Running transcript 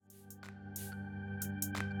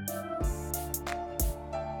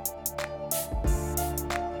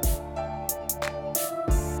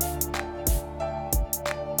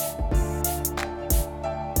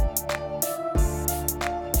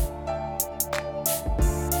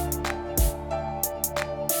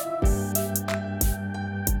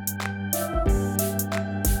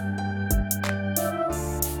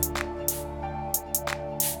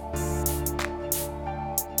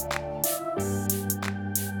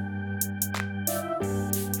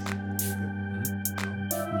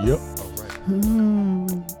Yep. All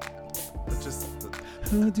right. Let's just.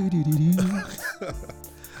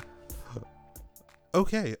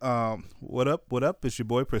 Okay. What up? What up? It's your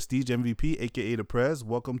boy Prestige MVP, aka the Prez.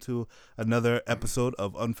 Welcome to another episode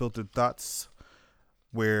of Unfiltered Thoughts,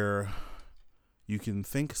 where you can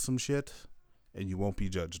think some shit and you won't be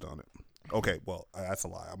judged on it. Okay. Well, that's a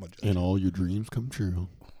lie. I'm a judge. And all your dreams come true.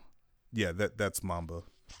 Yeah. That's Mamba.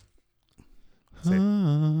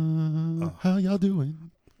 How y'all doing?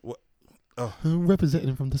 What?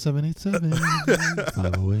 Representing from the 787.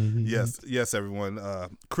 508. Yes, everyone.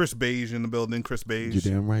 Chris Beige in the building. Chris Beige.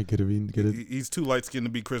 You're damn right. Get it. He's too light skinned to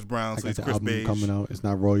be Chris Brown, so I he's got the Chris album Beige. coming out. It's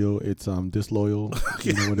not royal. It's disloyal.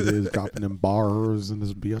 You know what it is? Dropping them bars in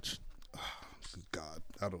this bitch. God,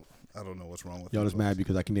 I don't know what's wrong with Y'all just mad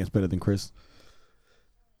because I can dance better than Chris.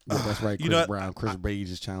 Yeah, that's right, Chris Brown. Chris Beige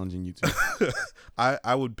is challenging you too.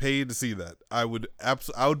 I would pay to see that. I would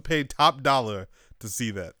pay top dollar to see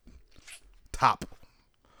that. Top.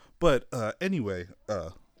 But anyway,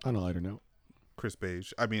 on a lighter note, Chris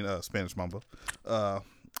Beige. I mean Spanish Mamba.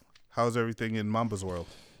 How's everything in Mamba's world?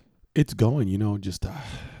 it's going. Just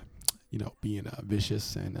being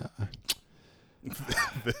vicious and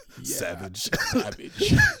Savage.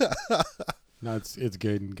 Savage. No, it's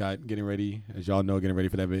good. And getting ready, as y'all know, getting ready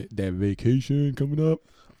for that vacation coming up.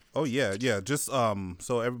 Oh yeah. Just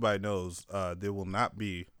so everybody knows, there will not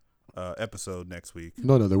be episode next week.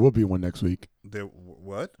 No, there will be one next week. There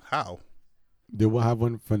what? How? They will have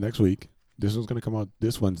one for next week. This one's gonna come out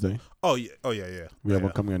this Wednesday. Oh yeah. We have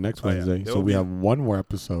one coming out next Wednesday. Yeah. So we have one more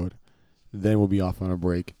episode. Then we'll be off on a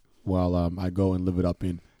break while I go and live it up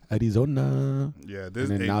in Arizona. Yeah, and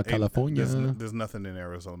then now California. There's nothing in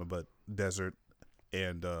Arizona but desert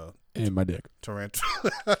and my dick.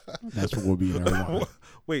 tarantula. That's what we'll be in Arizona.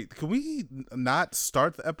 Wait, can we not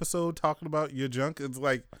start the episode talking about your junk? It's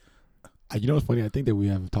like, You know what's funny? I think that we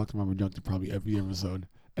have talked about my junk to probably every episode,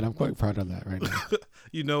 and I'm quite proud of that right now.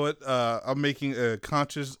 you know what? I'm making a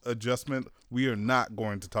conscious adjustment. We are not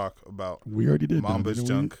going to talk about We already did. Mamba's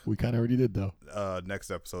junk. We kind of already did though.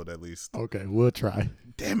 Next episode at least. Okay, we'll try.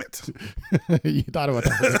 Damn it! You thought about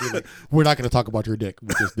that? Like, we're not going to talk about your dick.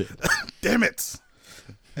 We just did. Damn it!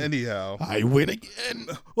 Anyhow, I win again.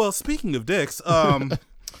 well, speaking of dicks,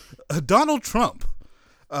 Donald Trump.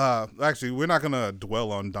 Actually, we're not gonna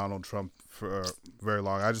dwell on Donald Trump for very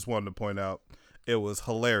long. I just wanted to point out it was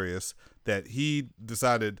hilarious that he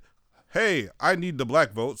decided, hey, I need the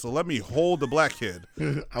black vote, so let me hold the black kid.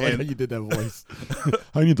 I like how you did that voice.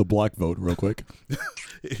 I need the black vote real quick.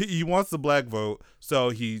 He wants the black vote,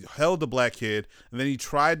 so he held the black kid, and then he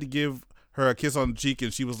tried to give her a kiss on the cheek,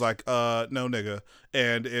 and she was like, no, nigga.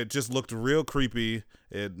 And it just looked real creepy.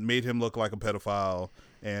 It made him look like a pedophile,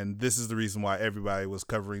 and this is the reason why everybody was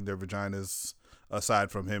covering their vaginas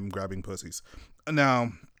aside from him grabbing pussies.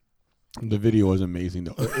 Now, the video was amazing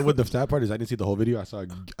though. What the sad part is I didn't see the whole video. I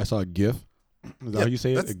saw a GIF. Is that how you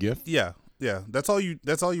say it? A GIF? Yeah. That's all you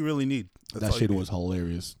really need. That shit was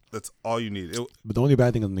hilarious. That's all you need. But the only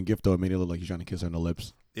bad thing on the GIF though, it made it look like he's trying to kiss her on the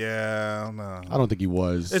lips. Yeah, no. I don't think he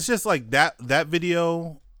was. It's just like that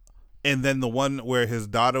video, and then the one where his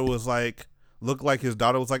daughter was like, looked like his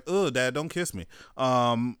daughter was like, "Oh, Dad, don't kiss me."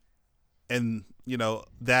 And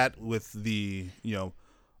that with the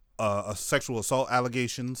sexual assault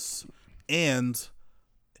allegations and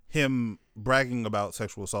him bragging about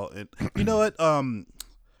sexual assault. And you know what?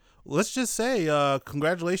 Let's just say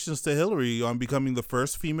congratulations to Hillary on becoming the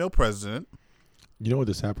first female president. You know what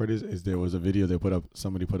the sad part is there was a video they put up.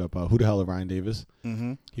 Somebody put up, who the hell is Ryan Davis?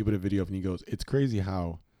 Mm-hmm. He put a video up and he goes, it's crazy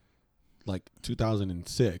how, like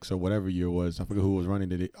 2006 or whatever year it was, I forget who was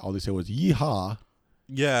running it. All they said was yeehaw.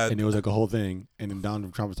 Yeah, and it was like a whole thing. And then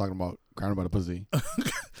Donald Trump was talking about crying about a pussy.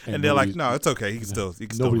 and they're like, no, it's okay. He can still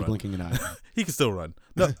nobody's run. blinking an eye. He can still run.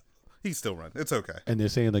 No, he can still run. It's okay. And they're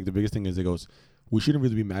saying like the biggest thing is it goes, we shouldn't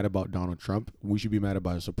really be mad about Donald Trump. We should be mad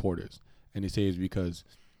about his supporters. And they say it's because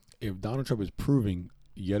if Donald Trump is proving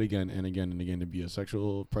yet again and again and again to be a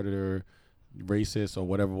sexual predator, racist, or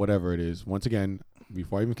whatever it is, once again,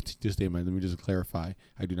 before I even continue this statement, let me just clarify.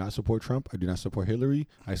 I do not support Trump. I do not support Hillary.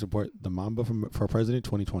 I support the Mamba for president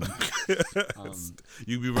 2020.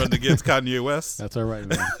 You be running against Kanye West? That's all right,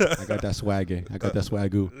 man. I got that swagger. I got that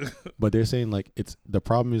swagoo. But they're saying like the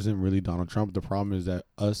problem isn't really Donald Trump. The problem is that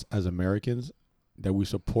us as Americans, that we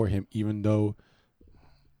support him even though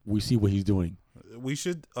we see what he's doing. We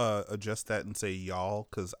should adjust that and say y'all,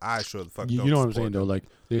 because I sure the fuck don't. You know what I'm saying though? Like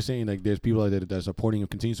they're saying like there's people out there that are supporting him,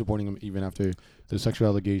 continue supporting him even after the sexual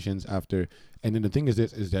allegations. And then the thing is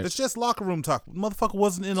that it's just locker room talk. Motherfucker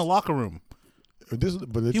wasn't in a locker room.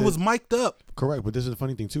 He was mic'd up. Correct, but this is the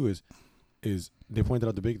funny thing too is is they pointed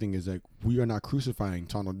out the big thing is like we are not crucifying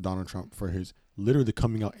Donald Trump for his literally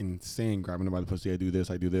coming out and saying, grabbing him by the pussy, I do this,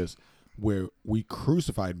 where we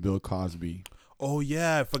crucified Bill Cosby. Oh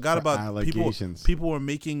yeah, I forgot about allegations. People were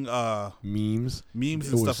making memes and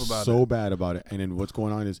stuff about it. So bad about it. And then what's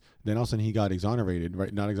going on is then all of a sudden he got exonerated,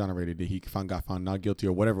 right? Not exonerated. He got found not guilty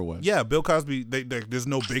or whatever it was. Yeah, Bill Cosby. There's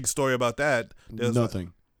no big story about that. There's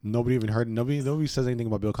nothing. Nobody even heard. Nobody says anything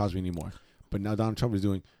about Bill Cosby anymore. But now Donald Trump is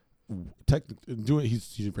doing.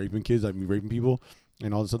 He's raping kids, raping people,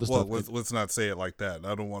 and all this other stuff. Well, let's not say it like that.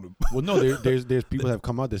 I don't want to. Well, no, there's people that have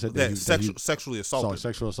come out that said that sexually assaulted.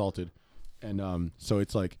 Sexual assaulted, and so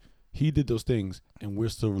it's like he did those things, and we're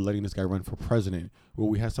still letting this guy run for president. Where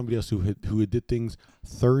we had somebody else who did things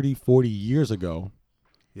 30, 40 years ago.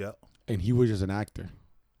 Yeah. And he was just an actor,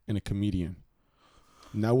 and a comedian.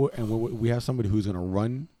 Now we have somebody who's gonna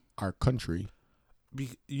run our country.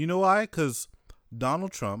 You know why? Because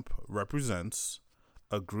Donald Trump represents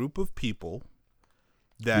a group of people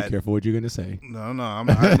that... Be careful what you're going to say. No, I'm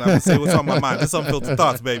going to say what's on my mind. This unfiltered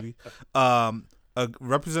thoughts, baby.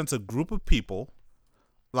 Represents a group of people,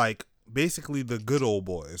 like, basically the good old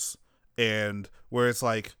boys. And where it's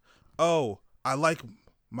like, oh, I like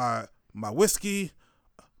my whiskey,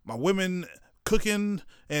 my women cooking,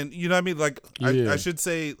 and you know what I mean? Like, I should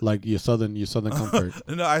say... Like your southern comfort.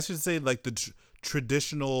 No, I should say, like, the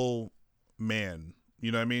traditional... man,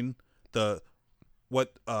 you know what I mean?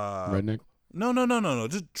 Redneck? No.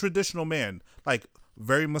 Just traditional man, like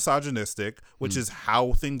very misogynistic, which is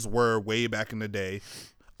how things were way back in the day.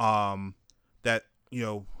 That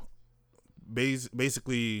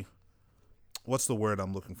basically, what's the word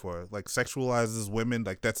I'm looking for? Like sexualizes women.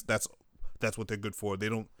 Like that's what they're good for. They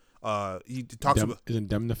don't. He talks about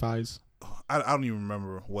indemnifies. I don't even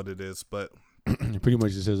remember what it is, but. Pretty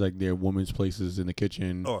much it says like their women's places in the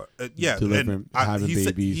kitchen, or yeah, delivering, having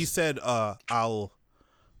babies. He said, "I'll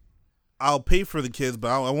pay for the kids,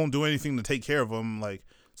 but I won't do anything to take care of them." Like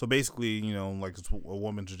so, basically, like it's a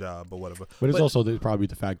woman's job or whatever. But it's also probably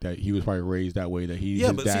the fact that he was probably raised that way. That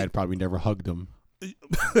his dad probably never hugged him.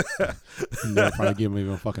 Never probably gave him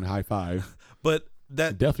even a fucking high five. But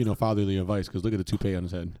that definitely no fatherly advice because look at the toupee on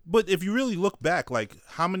his head. But if you really look back, like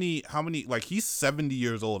how many like he's 70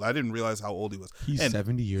 years old. I didn't realize how old he was. He's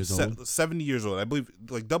 70 years old. 70 years old. I believe.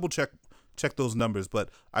 Like double check those numbers, but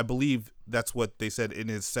I believe that's what they said in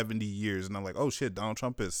his 70 years. And I'm like, oh shit, Donald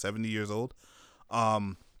Trump is 70 years old.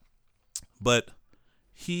 But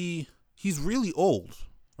he's really old,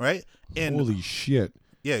 right? And holy shit.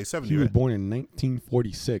 Yeah, he's 70. He was born in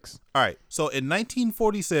 1946. All right, so in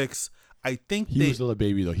 1946. I think he was still a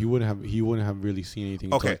baby though. He wouldn't have really seen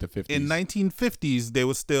anything until like the 50s. In 1950s, they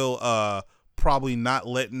were still probably not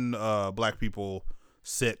letting black people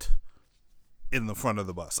sit in the front of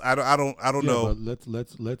the bus. I don't know. But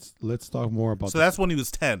let's talk more about. So that's when he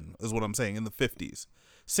was 10, is what I'm saying. In the 50s,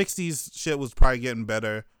 60s shit was probably getting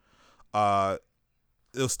better. There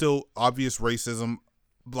was still obvious racism.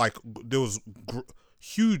 Like there was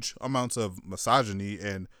huge amounts of misogyny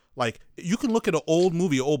and. Like, you can look at an old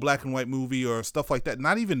black and white movie or stuff like that,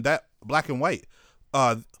 not even that black and white,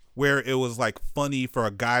 where it was, like, funny for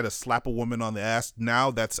a guy to slap a woman on the ass.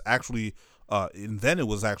 Now that's actually, and then it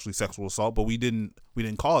was actually sexual assault, but we didn't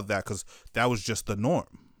call it that because that was just the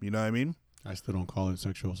norm. You know what I mean? I still don't call it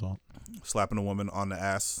sexual assault. Slapping a woman on the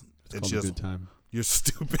ass. It's just a good time. You're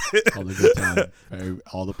stupid. All the good time.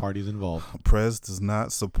 All the parties involved. Prez does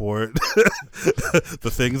not support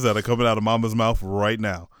the things that are coming out of Mama's mouth right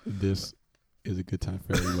now. This is a good time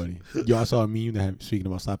for everybody. Yo, I saw a meme that speaking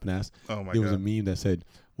about slapping ass. Oh my god! There was a meme that said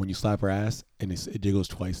when you slap her ass and it jiggles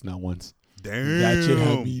twice, not once. Damn. That shit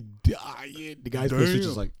had me dying. The guy's face was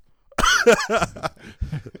just like.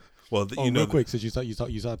 Well, real quick, since you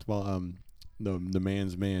talked about the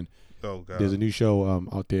man's man. Oh god! There's a new show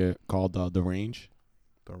out there called The Range.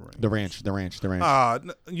 The Ranch. You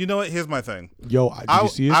know what? Here's my thing. Yo, did you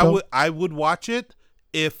see it? I would watch it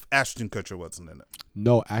if Ashton Kutcher wasn't in it.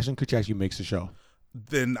 No, Ashton Kutcher actually makes the show.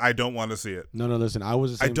 Then I don't want to see it. No, listen. I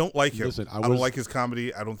don't like him. Listen, I don't like his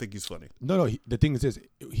comedy. I don't think he's funny. No. The thing is this: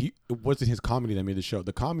 it wasn't his comedy that made the show.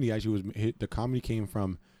 The comedy actually was. The comedy came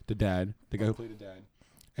from the dad, the guy who played the dad,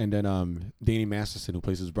 and then Danny Masterson, who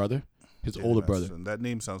plays his brother. His older brother. That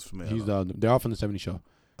name sounds familiar. He's they're all from the '70s show.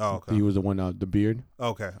 Oh, okay. He was the one the beard.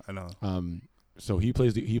 Okay, I know. So he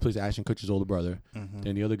plays Ashton Kutcher's older brother. Mm-hmm.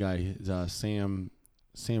 Then the other guy is Sam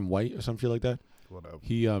White or some shit like that. Whatever.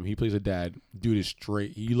 He plays a dad. Dude is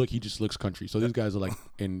straight. He just looks country. So these guys are like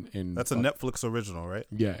in. That's a Netflix original, right?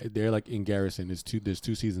 Yeah, they're like in Garrison. There's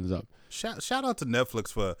two seasons up. Shout out to Netflix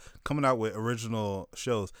for coming out with original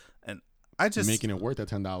shows, and I just making it worth that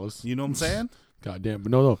 $10. You know what I'm saying? God damn,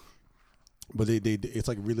 but no. But they it's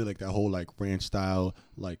like really like that whole like ranch style,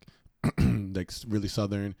 like like really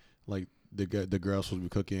southern, like the girls supposed to be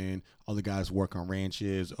cooking, all the guys work on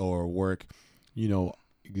ranches or work, you know,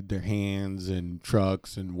 their hands and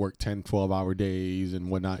trucks and work 10-12 hour days and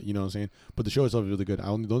whatnot, you know what I'm saying? But the show itself is really good. The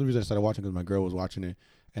only reason I started watching because my girl was watching it,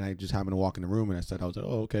 and I just happened to walk in the room, and I was like,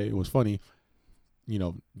 oh, okay, it was funny, you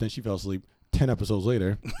know. Then she fell asleep. 10 episodes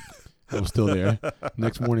later, I was still there.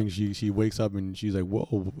 Next morning, she wakes up and she's like,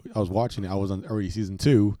 whoa, I was watching it. I was on already season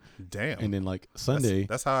 2. Damn. And then like Sunday.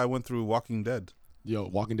 That's how I went through Walking Dead. Yo,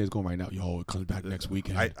 Walking Dead's going right now. Yo, it comes back next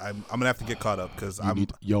weekend. I'm going to have to get caught up because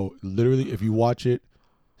literally, if you watch it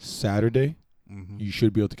Saturday, mm-hmm. you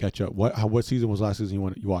should be able to catch up. What season was last season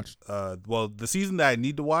you watched? Well, the season that I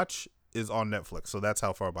need to watch is on Netflix, so that's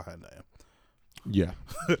how far behind I am. Yeah,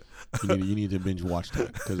 you need to binge watch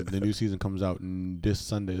that because the new season comes out this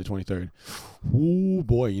Sunday, the 23rd. Oh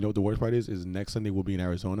boy, you know what the worst part is? Next Sunday we'll be in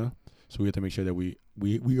Arizona, so we have to make sure that we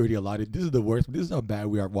already allotted. This is the worst. This is how bad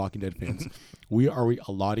we are, Walking Dead fans. We are already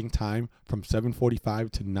allotting time from 7:45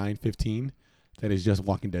 to 9:15. That is just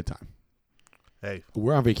Walking Dead time. Hey,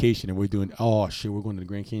 we're on vacation and we're doing. Oh shit, we're going to the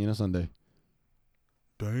Grand Canyon on Sunday.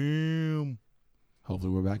 Damn.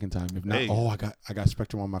 Hopefully we're back in time. If not, I got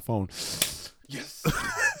Spectrum on my phone. Yes.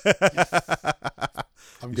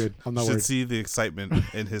 I'm good. I'm not worried. Should see the excitement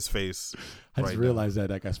in his face. I just realized that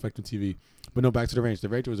I got Spectrum TV. But no, back to The Ranch. The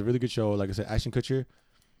Ranch was a really good show. Like I said, Ashton Kutcher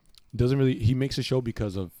he makes a show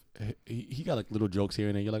because of he got like little jokes here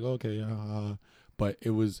and there. You're like, okay, but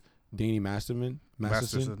it was Danny Masterson,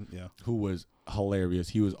 yeah, who was hilarious.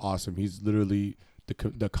 He was awesome. He's literally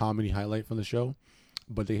the comedy highlight from the show.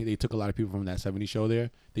 But they took a lot of people from that 70s show there.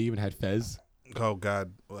 They even had Fez. Oh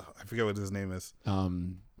God, I forget what his name is.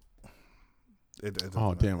 Damn, I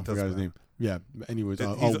forgot his name. Yeah. Anyways,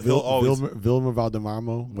 Wilmer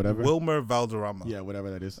Valderrama, whatever. Wilmer Valderrama. Yeah, whatever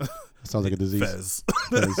that is. Sounds like a disease. Fez.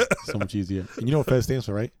 Fez. So much easier. And you know what Fez stands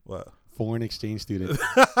for, right? What? Foreign exchange student.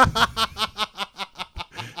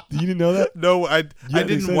 You didn't know that? No, I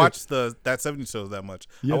didn't watch that 70s show that much.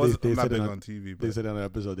 Yeah, I'm not big on TV. But they said on an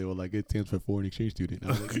episode they were like, it stands for foreign exchange student. I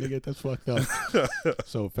was like, nigga, that's fucked up.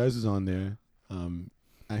 So Fez is on there.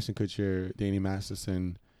 Ashton Kutcher, Danny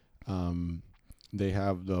Masterson. They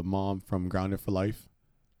have the mom from Grounded for Life.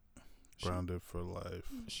 Grounded for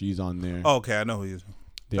Life. She's on there. Oh, okay, I know who he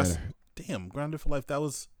is. Damn, Grounded for Life. That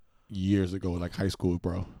was years ago, like high school,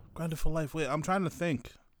 bro. Grounded for Life. Wait, I'm trying to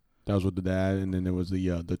think. That was with the dad, and then there was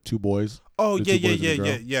the two boys. Oh, yeah.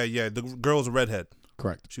 The girl was a redhead.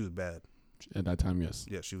 Correct. She was bad. At that time, yes.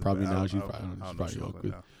 Yeah, she was probably bad. now. She's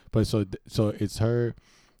probably now. But so it's her.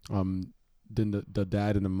 Then the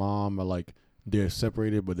dad and the mom are like, they're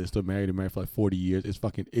separated, but they're still married. They're married for like 40 years. It's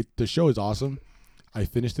fucking. The show is awesome. I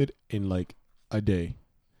finished it in like a day.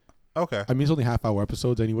 Okay. I mean, it's only half-hour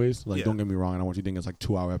episodes, anyways. Like, don't get me wrong. I don't want you to think it's like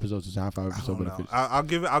 2-hour episodes. It's a half-hour episode. But I'll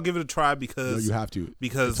give it a try because no, you have to,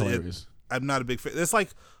 because I'm not a big fan. It's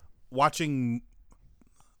like watching.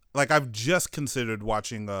 Like I've just considered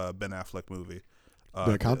watching a Ben Affleck movie.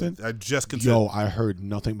 The Accountant. I just considered. Yo, I heard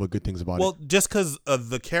nothing but good things about it. Well, just because of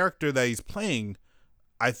the character that he's playing,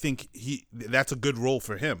 I think that's a good role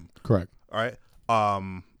for him. Correct. All right.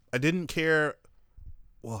 I didn't care.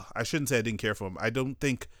 Well, I shouldn't say I didn't care for him. I don't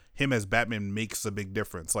think him as Batman makes a big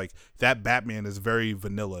difference. Like that Batman is very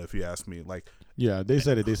vanilla, if you ask me. Like, yeah, they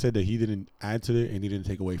said it. They said that he didn't add to it and he didn't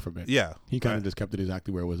take away from it. Yeah, he kind of just kept it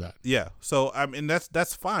exactly where it was at. Yeah, so I mean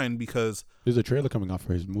that's fine because there's a trailer coming out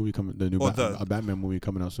for his movie the new a Batman movie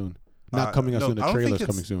coming out soon. Not coming out soon. The trailer's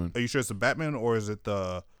coming soon. Are you sure it's a Batman or is it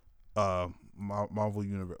the Marvel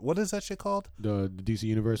Universe? What is that shit called? The DC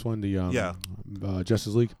Universe one.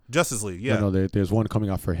 Justice League. Justice League. Yeah. No, there's one coming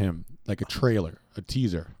out for him, like a trailer, a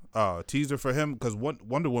teaser. Teaser for him because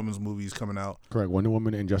Wonder Woman's movie is coming out. Correct. Wonder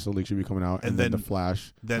Woman and Justice League should be coming out, and then The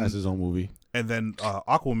Flash has his own movie. And then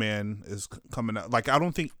Aquaman is coming out. Like I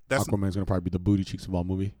don't think Aquaman's gonna probably be the booty cheeks of all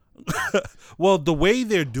movie. Well, the way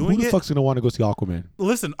they're doing who the fuck's gonna want to go see Aquaman?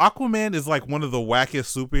 Listen, Aquaman is like one of the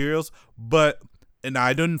wackest superheroes, and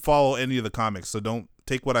I didn't follow any of the comics, so don't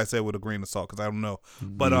take what I said with a grain of salt because I don't know.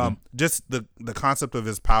 But just the concept of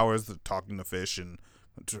his powers, talking to fish and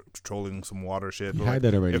controlling some water shit. He had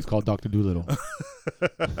that already. It's called Dr. Dolittle.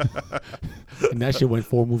 And that shit went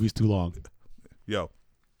 4 movies too long. Yo.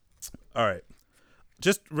 All right.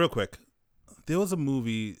 Just real quick. There was a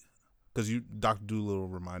movie, because Dr. Dolittle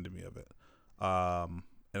reminded me of it. And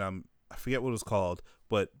I forget what it was called,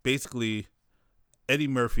 but basically Eddie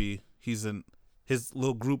Murphy, he's in his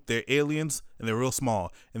little group, they're aliens and they're real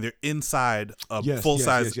small and they're inside a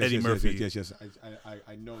full-size Eddie Murphy. Yes.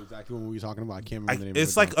 I know exactly what movie you're talking about. I can't remember the name of it.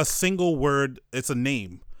 It's like a single word. It's a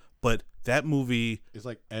name, but that movie. It's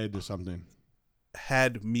like Ed or something.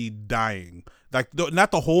 had me dying. Like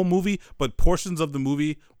not the whole movie, but portions of the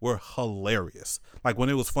movie were hilarious. Like when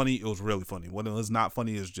it was funny, it was really funny. When it was not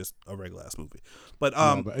funny, it's just a regular ass movie. But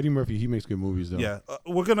No, but Eddie Murphy, he makes good movies though. yeah,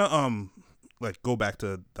 we're gonna like go back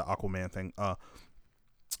to the Aquaman thing.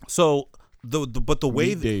 So the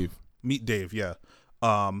way Meet Dave, yeah.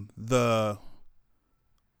 The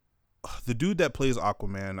dude that plays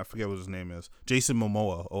Aquaman, I forget what his name is, Jason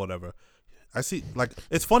Momoa or whatever. I see, like,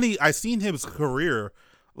 it's funny. I seen his career,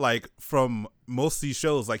 like, from most of these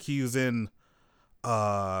shows. Like, he was in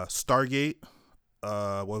Stargate.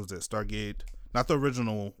 What was it? Stargate, not the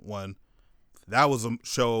original one. That was a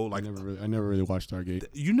show. Like, I never really watched Stargate.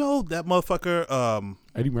 You know that motherfucker.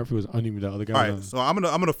 Eddie Murphy was on, even the other guy. All right, so I'm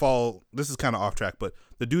gonna follow. This is kind of off track, but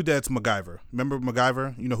the dude that's MacGyver. Remember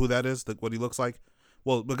MacGyver? You know who that is? What he looks like?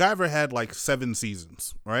 Well, MacGyver had like 7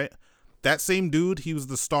 seasons, right? That same dude, he was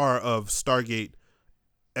the star of Stargate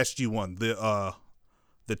SG-1, the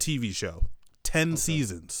TV show. 10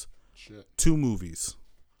 seasons, Shit. 2 movies,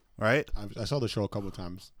 right? I saw the show a couple of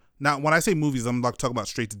times. Now, when I say movies, I'm like talking about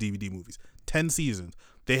straight to DVD movies. 10 seasons.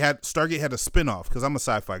 Stargate had a spinoff because I'm a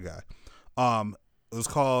sci-fi guy. It was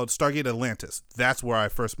called Stargate Atlantis. That's where I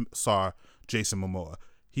first saw Jason Momoa.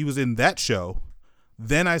 He was in that show.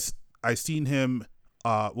 Then I seen him.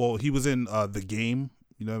 Well, he was in The Game.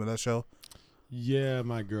 You know that show? Yeah,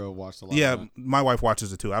 my girl watched a lot. Yeah, of that. my wife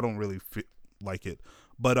watches it too. I don't really like it,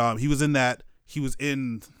 but he was in that. He was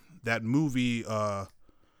in that movie that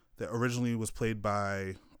originally was played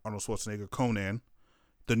by Arnold Schwarzenegger, Conan,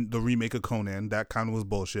 the remake of Conan. That kind of was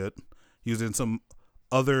bullshit. He was in some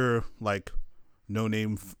other like no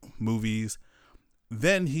name movies.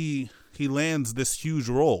 Then he lands this huge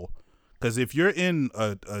role, because if you're in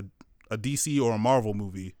a DC or a Marvel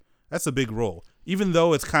movie, that's a big role. Even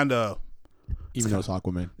though it's kind of, even though it's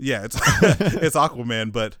Aquaman. Yeah, it's it's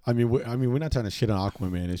Aquaman, but I mean, we're not trying to shit on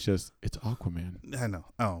Aquaman. It's just it's Aquaman. I know.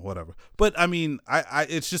 Oh, whatever. But I mean, I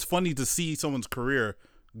it's just funny to see someone's career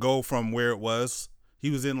go from where it was. He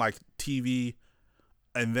was in like TV,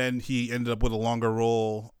 and then he ended up with a longer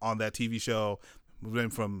role on that TV show.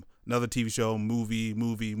 Went from another TV show, movie,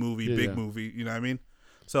 big movie. You know what I mean?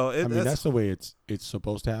 So that's the way it's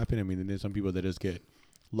supposed to happen. I mean, there's some people that just get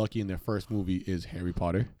lucky in their first movie is Harry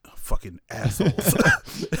Potter. Fucking assholes.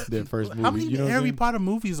 Their first movie. How many Harry Potter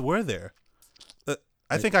movies were there?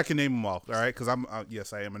 I think I can name them all. All right, because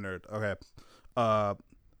yes, I am a nerd. Okay,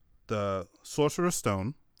 the Sorcerer's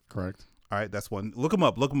Stone. Correct. All right, that's one. Look them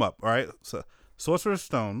up. All right, so Sorcerer's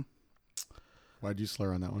Stone. Why'd you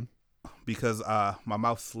slur on that one? Because my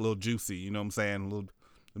mouth's a little juicy. You know what I'm saying? A little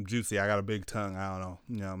juicy. I got a big tongue. I don't know.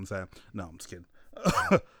 You know what I'm saying? No, I'm just kidding.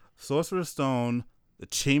 Sorcerer's Stone. The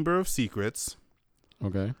Chamber of Secrets.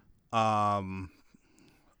 Okay. Don't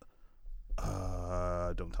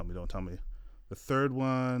tell me. The third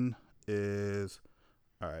one is,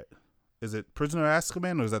 all right. Is it Prisoner of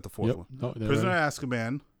Azkaban, or is that the fourth one? No, Prisoner of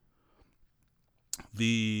Azkaban.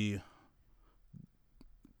 The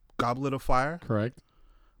Goblet of Fire. Correct.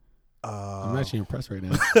 I'm actually impressed right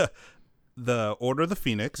now. The Order of the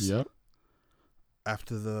Phoenix. Yep.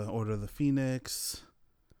 After the Order of the Phoenix.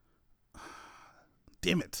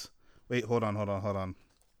 Damn it. Wait, hold on.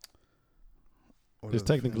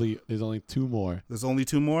 There's only 2 more. There's only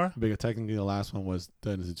 2 more? Because technically the last one was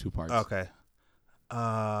done into 2 parts. Okay.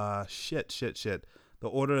 Shit. The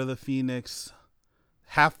Order of the Phoenix,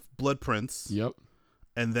 Half-Blood Prince. Yep.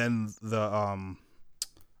 And then the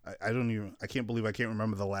I can't believe I can't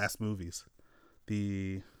remember the last movies.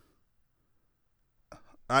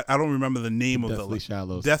 I don't remember the name of Deathly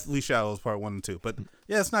Shallows. Deathly Shallows Part 1 and 2. But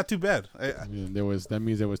yeah, it's not too bad. That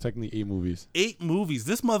means there was technically 8 movies. 8 movies.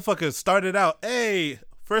 This motherfucker started out,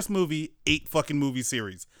 first movie, 8 fucking movie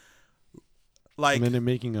series. Like, and then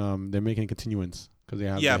they're making a continuance because they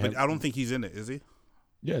have. But I don't think he's in it, is he?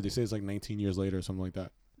 Yeah, they say it's like 19 years later or something like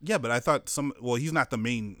that. Yeah, but I thought he's not the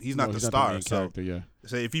main. He's not the star. The main character, yeah.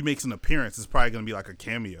 So if he makes an appearance, it's probably going to be like a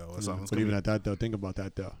cameo or something. But even at that though, think about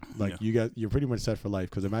that though. Like you're pretty much set for life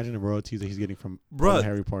because imagine the royalties that he's getting from all the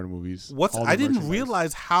Harry Potter movies. I didn't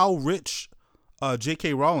realize how rich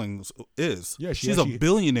J.K. Rowling is. Yeah, she's a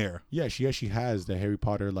billionaire. Yeah, she actually has the Harry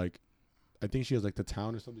Potter, like, I think she has like the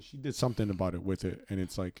town or something. She did something about it with it, and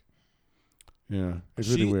it's like, yeah, it's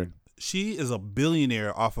really weird. She is a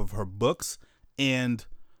billionaire off of her books and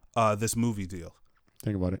this movie deal.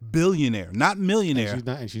 Think about it. Billionaire, not millionaire.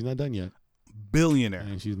 And she's not done yet. Billionaire.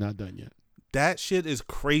 And she's not done yet. That shit is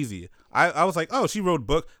crazy. I was like, oh, she wrote a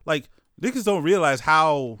book. Like, niggas don't realize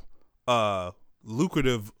how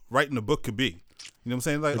lucrative writing a book could be. You know what I'm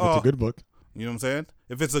saying? Like, if it's a good book. You know what I'm saying?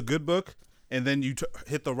 If it's a good book, and then you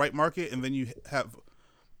hit the right market, and then you have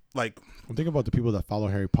like I'm thinking about the people that follow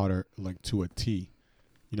Harry Potter like to a T.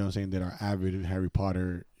 You know what I'm saying? That are avid Harry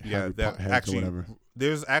Potter, heads actually, or whatever.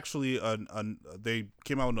 There's actually they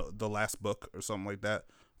came out with the last book or something like that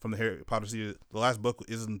from the Harry Potter series. The last book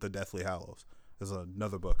isn't the Deathly Hallows. There's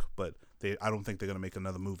another book, but I don't think they're gonna make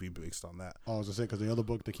another movie based on that. Oh, I was gonna say because the other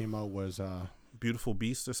book that came out was Beautiful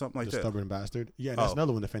Beast or something like The that. Stubborn Bastard. Yeah, that's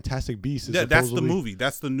another one. The Fantastic Beast. Is that's the movie.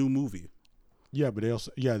 That's the new movie. Yeah, but they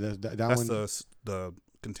also that's one. The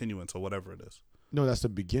continuance or whatever it is. No, that's the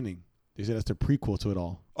beginning. They said that's the prequel to it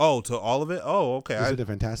all. Oh, to all of it? Oh, okay. They said the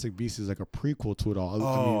Fantastic Beast is like a prequel to it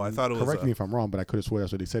all. I thought it was. Correct me if I'm wrong, but I could have sworn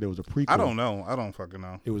that's what they said. It was a prequel. I don't know. I don't fucking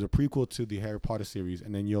know. It was a prequel to the Harry Potter series,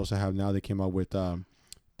 and then you also have now they came out with the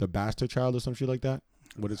Bastard Child or some shit like that.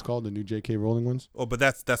 What it's called, the new J.K. Rowling ones. Oh, but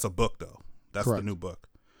that's a book though. That's Correct. The new book.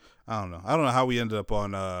 I don't know. I don't know how we ended up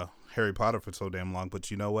on Harry Potter for so damn long,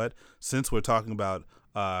 but you know what? Since we're talking about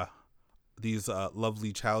these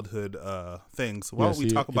lovely childhood things, why don't we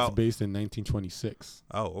talk about? It's based in 1926.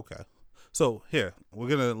 Oh, okay. So here we're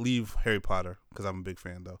gonna leave Harry Potter because I'm a big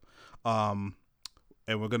fan though,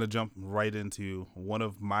 and we're gonna jump right into one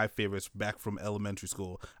of my favorites back from elementary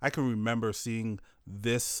school. I can remember seeing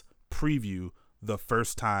this preview the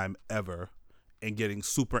first time ever and getting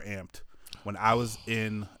super amped when I was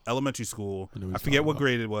in elementary school. I forget what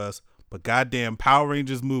grade it was, but goddamn Power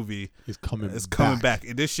Rangers movie is coming back.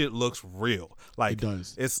 And this shit looks real. Like, it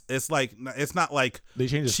does. It's like, it's not like they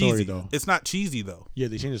changed the cheesy. Story though. It's not cheesy though. Yeah,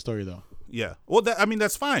 they changed the story though. Yeah. Well,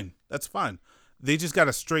 that's fine. That's fine. They just got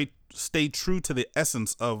to stay true to the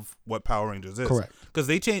essence of what Power Rangers is. Correct. Because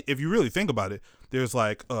they change. If you really think about it, there's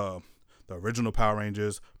like the original Power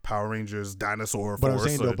Rangers Dinosaur Force. But I'm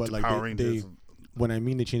saying though, but like Power Rangers. When I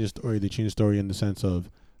mean they changed the story in the sense of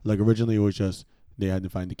like originally it was just they had to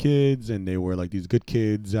find the kids and they were like these good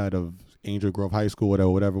kids out of Angel Grove High School,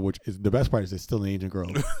 whatever. Which is the best part is it's still in Angel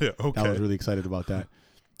Grove. Yeah, okay. I was really excited about that.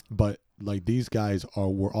 But like these guys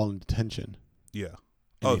were all in detention. Yeah.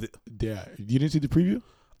 And yeah. You didn't see the preview?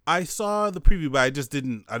 I saw the preview, but I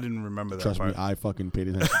didn't remember that. Trust part. me, I fucking paid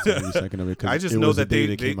attention to every second of it. I just know that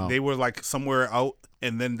they were like somewhere out,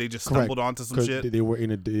 and then they just stumbled onto some shit.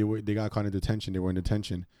 They got caught in detention. They were in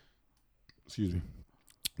detention. Excuse me.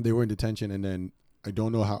 They were in detention, and then I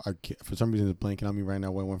don't know how. For some reason, it's blanking on me right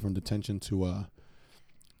now. When I went from detention to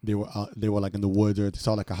they were like in the woods, or they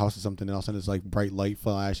saw like a house or something, and all of a sudden it's like bright light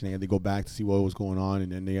flash, and they had to go back to see what was going on,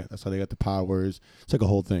 and then that's how they got the powers. It's like a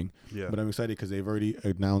whole thing. Yeah. But I'm excited because they've already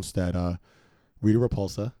announced that Rita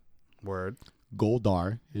Repulsa,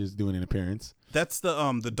 Goldar, is doing an appearance. That's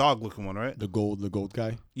the dog looking one, right? The gold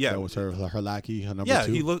guy. Yeah. That was her lackey, her number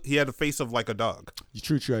 2. He had a face of like a dog.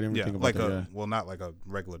 True. I didn't think about that. Well, not like a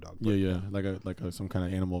regular dog. But like a some kind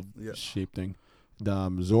of animal shape thing. The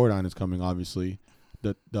Zordon is coming, obviously.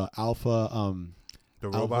 The Alpha the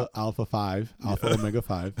robot Alpha 5 Alpha Omega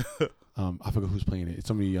 5. I forget who's playing it. It's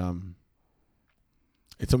somebody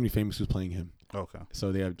famous who's playing him. Okay.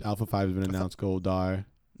 So they have Alpha 5 has been announced. Goldar.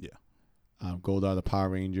 Yeah. Goldar, the Power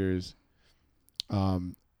Rangers.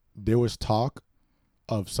 There was talk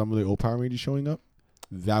of some of the old Power Rangers showing up.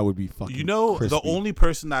 That would be fucking crispy. The only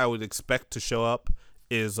person I would expect to show up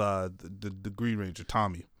is the Green Ranger,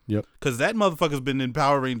 Tommy. Yep. Because that motherfucker's been in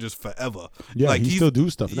Power Rangers forever. Yeah, like he still do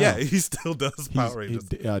stuff now. Yeah, he still does Power Rangers.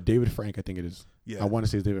 David Frank, I think it is. Yeah. I want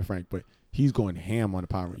to say it's David Frank, but he's going ham on the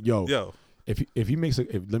Power Rangers. Yo. If he makes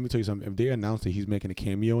let me tell you something. If they announce that he's making a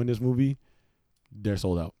cameo in this movie, they're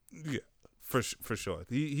sold out. Yeah, for sure.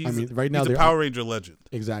 Right now he's a Power Ranger legend.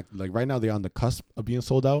 Exactly. Like right now they're on the cusp of being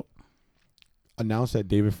sold out. Announce that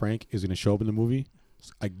David Frank is going to show up in the movie.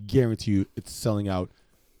 I guarantee you, it's selling out.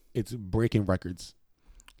 It's breaking records.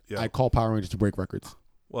 Yeah. I call Power Rangers to break records.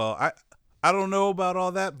 Well, I don't know about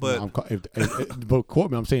all that, but but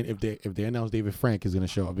quote me. I'm saying if they announce David Frank is going to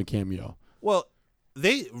show up in cameo. Well,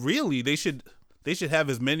 they should have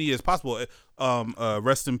as many as possible.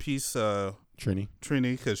 Rest in peace, Trini,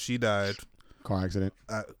 because she died. Car accident.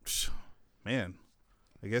 Man,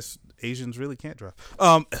 I guess Asians really can't drive.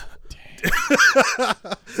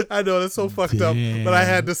 I know that's so fucked up, but I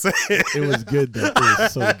had to say it. It was good though. It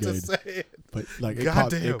was so good. But like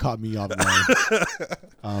it caught me off guard.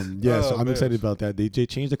 So I'm excited about that. They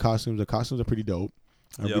changed the costumes. The costumes are pretty dope.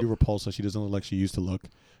 Rita Repulsa, she doesn't look like she used to look.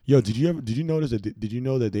 Yo, did you notice that? Did you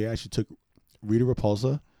know that they actually took Rita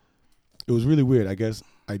Repulsa? It was really weird. I guess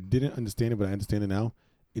I didn't understand it, but I understand it now.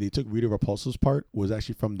 They took Rita Repulsa's part was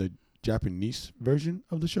actually from the Japanese version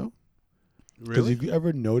of the show. Really? Because if you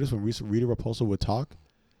ever notice when Rita Repulsa would talk,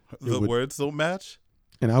 words don't match.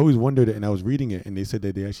 And I always wondered it, and I was reading it, and they said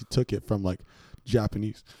that they actually took it from like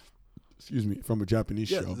Japanese. excuse me, from a Japanese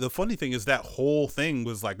Yeah, show. the funny thing is that whole thing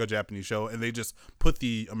was like a Japanese show, and they just put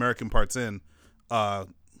the American parts in, where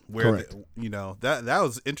Correct. that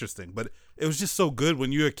was interesting. But it was just so good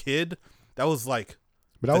when you're a kid. That was like,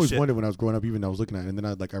 But I the always shit. wondered when I was growing up, even I was looking at it, and then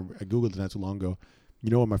I googled it not too long ago. You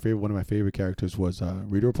know what one of my favorite characters was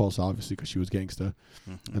Rita Repulsa, obviously because she was gangsta,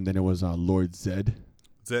 and then it was Lord Zed.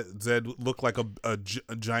 Zed looked like a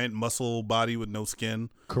giant muscle body with no skin.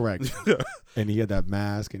 Correct. And he had that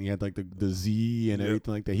mask, and he had like the Z and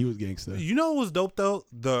everything like that. He was gangsta. You know what was dope though?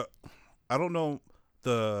 I don't know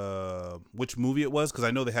which movie it was because I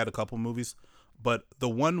know they had a couple movies, but the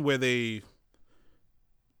one where they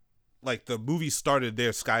like the movie started there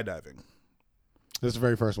skydiving. That's the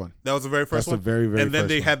very first one. That was the very first That's one. the very, very and then first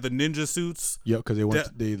they one. had the ninja suits. Yep,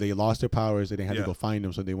 because they lost their powers and they had to Yeah. go find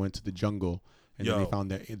them, so they went to the jungle and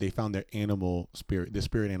then they found their animal spirit, their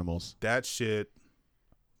spirit animals. That shit,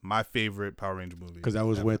 my favorite Power Ranger movie. Because that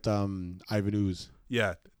was with Ivan Ooze,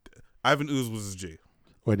 Yeah, Ivan Ooze was his G.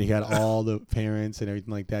 when he had all the parents and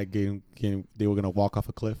everything like that. They were gonna walk off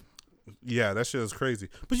a cliff. Yeah, that shit was crazy.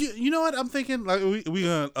 But you know what? I'm thinking like we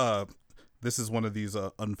gonna this is one of these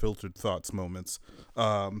unfiltered thoughts moments.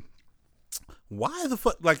 Why the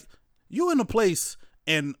fuck? Like you in a place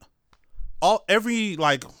and every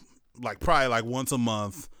like probably like once a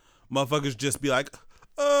month, motherfuckers just be like,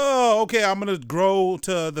 oh, okay, I'm gonna grow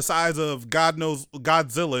to the size of God knows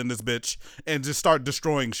Godzilla in this bitch and just start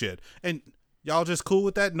destroying shit. And y'all just cool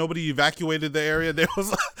with that? Nobody evacuated the area. There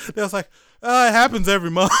was like, it happens every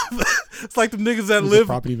month. It's like the niggas that There's live. a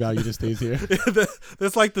property value that stays here.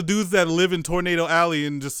 That's like the dudes that live in Tornado Alley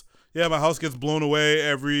and just my house gets blown away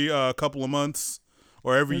every couple of months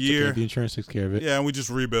or every It's year. okay. The insurance takes care of it. Yeah, and we just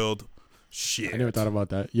rebuild. Shit. I never thought about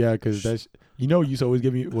that. Yeah, because that's used to always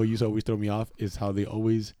give me what used to always throw me off is how they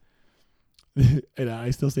always, and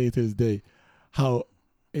I still say it to this day, how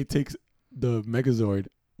it takes the Megazord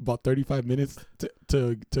about 35 minutes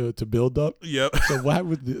to build up. Yep. So what happened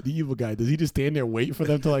with the evil guy? Does he just stand there wait for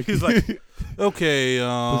them to like? He's like, okay,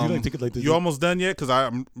 does he like take it like? you almost done yet? Because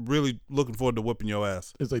I'm really looking forward to whipping your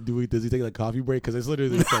ass. It's like, does he take like coffee break? Because it's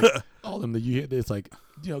literally it's like all of them that you hear. It's like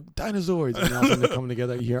dinosaurs, and all of a sudden they're coming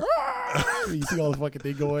together. You hear, you see all the fucking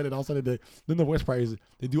thing going, and all of a sudden then the worst part is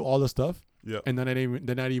they do all the stuff. Yeah. And then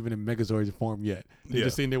they're not even in Megazord form yet. They're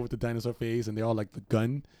just sitting there with the dinosaur face, and they're all like the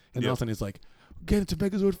gun. And all of a sudden it's like, get into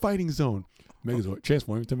Megazord fighting zone. Megazord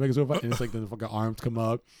transform into Megazord fight, and it's like the fucking arms come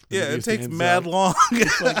up. Yeah, it takes mad long.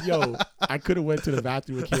 It's like, yo, I could have went to the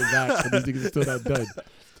bathroom and came back, but these niggas are still not done.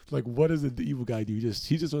 Like, what does the evil guy do? He just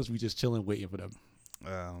supposed to be just chilling, waiting for them.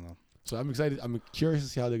 I don't know. So I'm excited. I'm curious to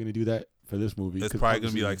see how they're gonna do that for this movie. It's probably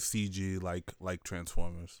gonna be like CG, like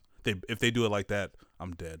Transformers. If they do it like that,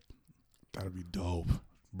 I'm dead, that'd be dope,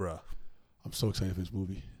 bruh. I'm so excited for this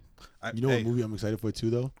movie. What hey, movie I'm excited for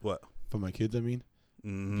too, though? What? For my kids, I mean,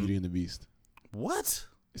 Beauty and the Beast. What?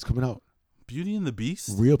 It's coming out. Beauty and the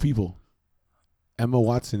Beast? Real people. Emma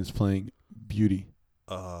Watson is playing Beauty.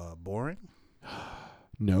 Boring?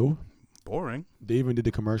 No. Boring? They even did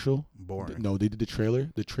the commercial. Boring. No, they did the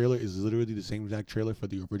trailer. The trailer is literally the same exact trailer for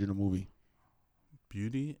the original movie.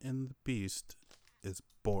 Beauty and the Beast is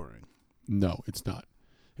boring. No, it's not.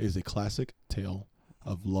 It is a classic tale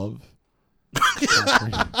of love.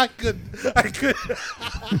 I couldn't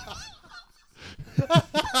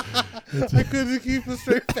keep a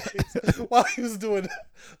straight face while he was doing that.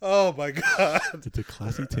 Oh my god. It's a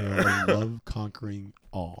classic tale of love conquering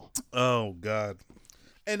all. Oh god.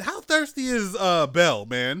 And how thirsty is Belle,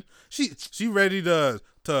 man? She ready to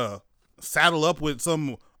saddle up with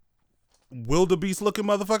some wildebeest looking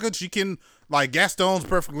motherfucker. She can, like, Gaston's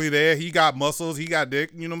perfectly there. He got muscles, he got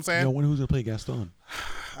dick, you know what I'm saying? No, who's gonna play Gaston?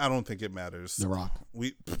 I don't think it matters. The Rock.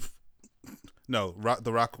 The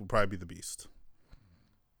Rock would probably be the Beast.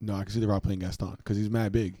 No, I can see The Rock playing Gaston because he's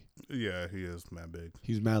mad big. Yeah, he is mad big.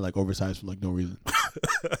 He's mad like oversized for like no reason.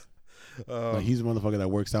 Like he's a motherfucker that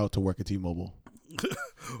works out to work at T-Mobile.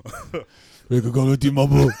 We could go to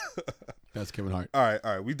T-Mobile. That's Kevin Hart. All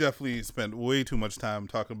right. We definitely spent way too much time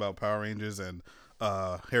talking about Power Rangers and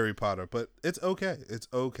Harry Potter, but it's okay. It's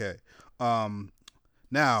okay.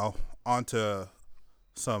 Now on to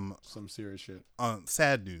some serious shit.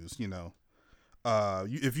 Sad news.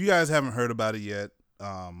 If you guys haven't heard about it yet,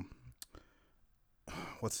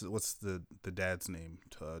 what's the dad's name?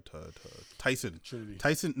 Tyson. Trinity.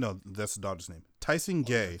 Tyson. No, that's the daughter's name. Tyson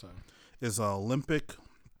Gay is an Olympic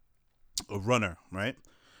runner, right?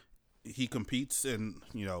 He competes in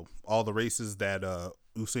all the races that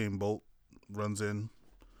Usain Bolt runs in.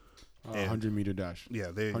 100-meter dash. Yeah,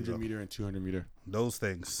 there you 100 go. meter and 200 meter. Those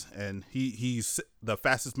things, and he's the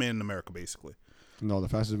fastest man in America, basically. No, the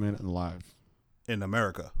fastest man alive. In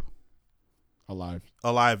America. alive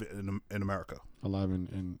in America, alive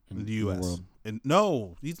in in the the U.S. world. And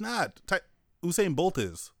no, he's not. Usain Bolt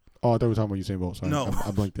is. Oh, I thought we were talking about Usain Bolt. Sorry, No.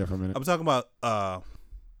 I blanked there for a minute. I'm talking about.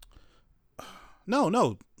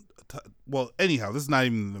 No. Well, anyhow, this is not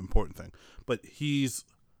even the important thing. But he's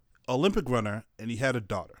Olympic runner, and he had a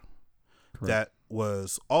daughter that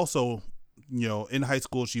was also, in high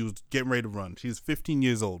school. She was getting ready to run. She was 15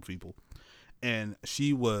 years old, people, and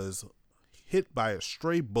she was hit by a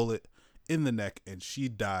stray bullet in the neck, and she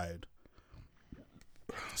died.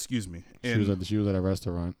 Excuse me. And She was at a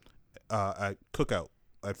restaurant. at Cookout.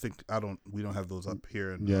 I think we don't have those up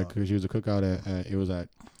here. Yeah, because she was a cookout at it was at.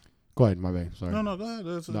 Go ahead, my bad. Sorry. No, go ahead.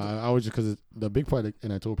 No, I was just because the big part,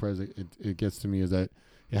 and I told Prez it gets to me is that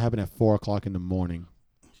it happened at 4:00 in the morning.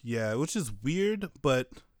 Yeah, which is weird, but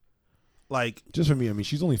like Just for me, I mean,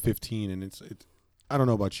 she's only 15, and it's. I don't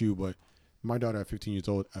know about you, but my daughter at 15 years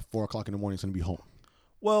old at 4:00 in the morning is gonna be home.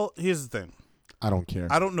 well, here's the thing. I don't care.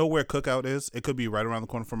 I don't know where Cookout is. It could be right around the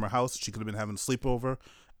corner from her house. She could have been having a sleepover.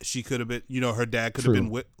 She could have been, her dad could have been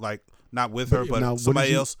with, not with her, but now,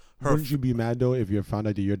 somebody else. Wouldn't you be mad though if you found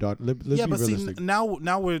out that your daughter? Let's yeah, be but realistic. now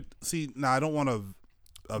I don't want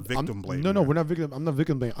a victim blame. No, we're not victim. I'm not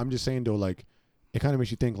victim blame. I'm just saying though, like, it kind of makes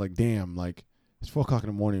you think, like, damn, like, it's 4:00 in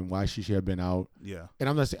the morning. Why she had been out? Yeah, And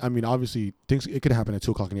I'm not saying. I mean, obviously, things it could happen at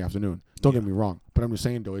 2:00 in the afternoon. Don't get me wrong, but I'm just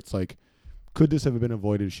saying though, it's like, could this have been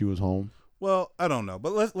avoided if she was home? well, I don't know,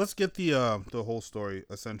 but let's get the whole story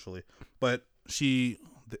essentially. But she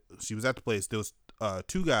was at the place. There was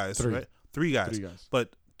two guys, right? Three guys.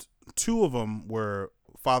 But two of them were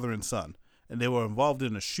father and son, and they were involved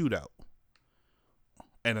in a shootout.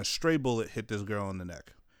 And a stray bullet hit this girl in the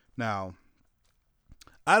neck. Now,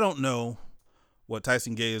 I don't know what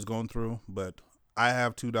Tyson Gay is going through, but I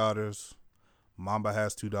have 2 daughters. Mamba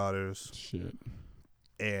has 2 daughters. Shit.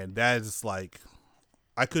 And that is like,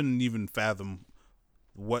 I couldn't even fathom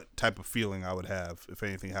what type of feeling I would have if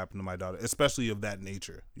anything happened to my daughter, especially of that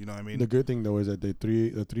nature. You know what I mean? The good thing though is that the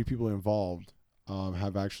three people involved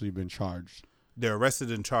have actually been charged. They're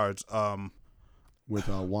arrested and charged. With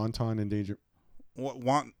wanton endanger.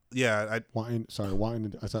 Wanton.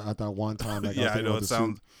 Wanton. I thought wanton. Like, yeah, I know it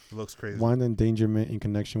looks crazy. Wanton endangerment in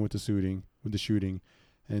connection with the shooting,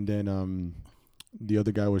 and then the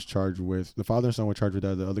other guy was charged with the father and son were charged with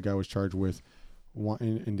that. The other guy was charged with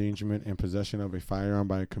wanton endangerment and possession of a firearm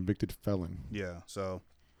by a convicted felon. Yeah. So,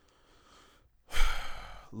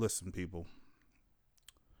 listen, people.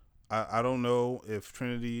 I don't know if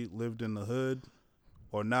Trinity lived in the hood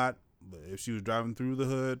or not, but if she was driving through the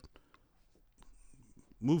hood,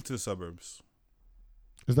 move to the suburbs.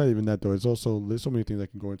 It's not even that though. It's also there's so many things that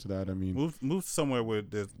can go into that. I mean, move somewhere where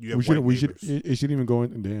you have white neighbors. It shouldn't even go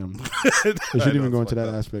in. Damn, it shouldn't even go into that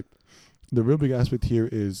aspect. The real big aspect here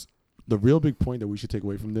is the real big point that we should take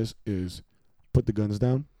away from this is put the guns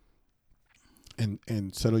down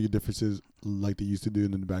and settle your differences like they used to do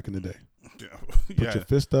in the back in the day. Yeah. Put your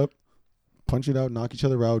fist up, punch it out, knock each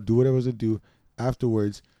other out, do whatever to do.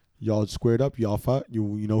 Afterwards, y'all squared up, y'all fought. You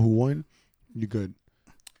know who won. You good.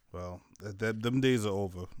 Well, them days are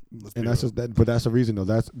over. And that's just that. But that's the reason though.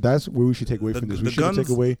 That's where we should take away from this. We shouldn't take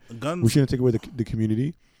away guns. We shouldn't take away the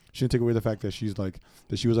community. Shouldn't take away the fact that she's like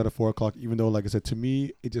that she was at 4:00. Even though, like I said, to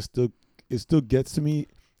me, it still gets to me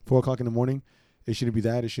 4:00 in the morning. It shouldn't be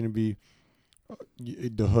that. It shouldn't be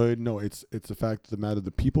the hood. No, it's the fact of the matter.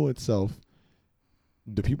 The people itself,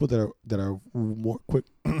 the people that are more quick,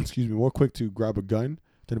 more quick to grab a gun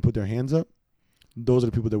than to put their hands up. Those are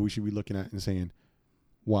the people that we should be looking at and saying,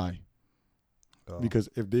 why? Oh. Because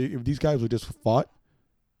if these guys would just fought,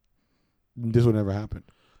 this would never happen.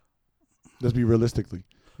 Let's be realistic.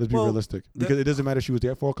 Because it doesn't matter if she was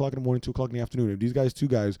there at 4:00 in the morning, 2:00 in the afternoon. If these two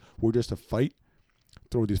guys were just to fight,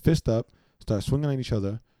 throw these fists up, start swinging at each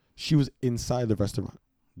other, she was inside the restaurant.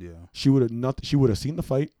 Yeah. She would have seen the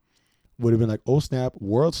fight, would have been like, oh snap,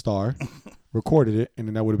 world star, recorded it, and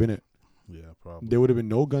then that would have been it. Yeah, probably. There would have been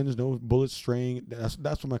no guns, no bullets straying. That's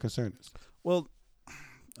what my concern is. Well,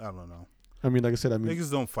 I don't know. I mean, like I said, niggas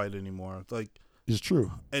don't fight anymore. Like, it's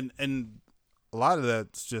true. And a lot of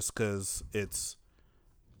that's just because it's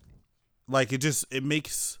like it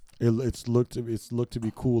makes it's looked to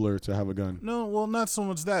be cooler to have a gun. No, well, not so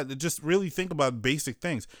much that. Just really think about basic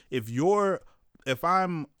things. If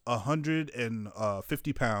I'm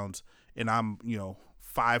 150 pounds and I'm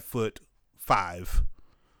 5'5",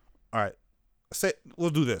 all right. Say we'll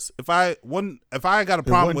do this. If I got a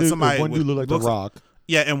problem with somebody, one dude look like The Rock.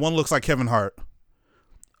 Yeah, and one looks like Kevin Hart.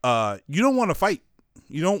 You don't want to fight.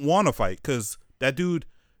 You don't want to fight because that dude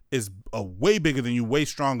is way bigger than you, way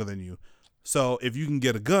stronger than you. So if you can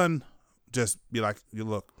get a gun, just be like, you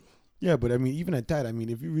look, Yeah, but I mean, even at that, I mean,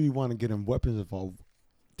 if you really want to get them weapons involved,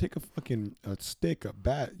 take a fucking stick, a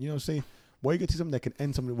bat. You know what I'm saying? Why you get to something that can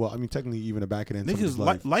end somebody? Well, I mean, technically, even a bat can end somebody's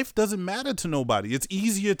life. Life doesn't matter to nobody. It's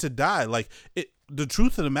easier to die. Like the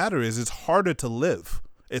truth of the matter is, it's harder to live.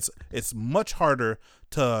 It's much harder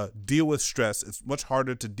to deal with stress. It's much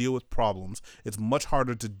harder to deal with problems. It's much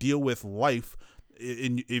harder to deal with life.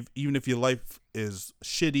 Even if your life is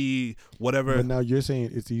shitty, whatever. But now you're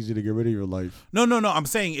saying it's easy to get rid of your life. No. I'm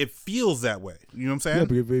saying it feels that way. You know what I'm saying? Yeah,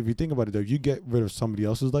 but if you think about it, though, you get rid of somebody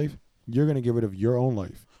else's life, you're gonna get rid of your own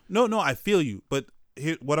life. No, I feel you. But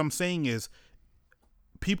what I'm saying is,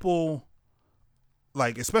 people,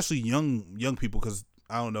 like especially young people, because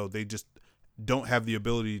I don't know, they just don't have the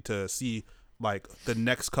ability to see like the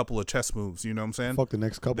next couple of chess moves. You know what I'm saying? Fuck the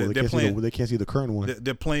next couple. They can't see the current one.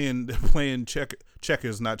 They're playing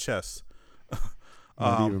checkers, not chess.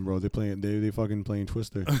 Not even, bro. They fucking playing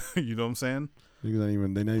Twister. You know what I'm saying? They're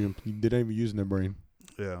not even using their brain.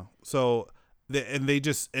 Yeah. So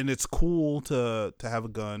it's cool to have a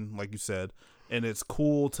gun, like you said, and it's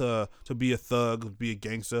cool to be a thug, be a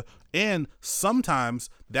gangster, and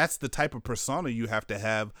sometimes that's the type of persona you have to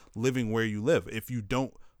have living where you live. If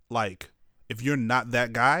you're not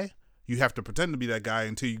that guy, you have to pretend to be that guy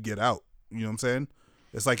until you get out. You know what I'm saying?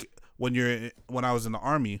 It's like when I was in the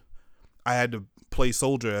Army, I had to play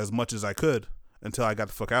soldier as much as I could until I got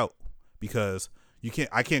the fuck out, because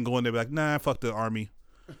I can't go in there and be like, nah, fuck the Army.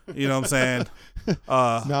 You know what I'm saying?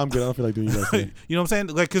 I'm good. I don't feel like doing that. You know what I'm saying?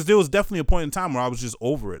 Like, because there was definitely a point in time where I was just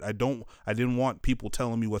over it. I didn't want people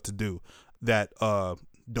telling me what to do that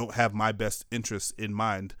don't have my best interests in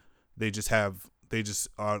mind. They just are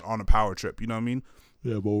on a power trip. You know what I mean?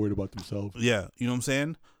 Yeah, but worried about themselves. Yeah, you know what I'm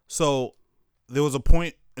saying? So there was a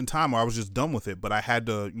point in time where I was just done with it, but I had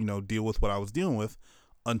to, deal with what I was dealing with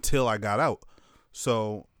until I got out.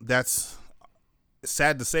 So that's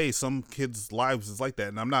sad to say. Some kids' lives is like that,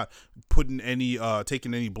 and I'm not putting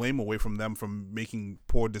taking any blame away from them from making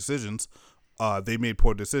poor decisions. They made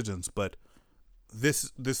poor decisions, but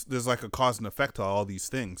this there's like a cause and effect to all these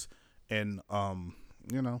things, and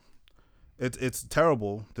it's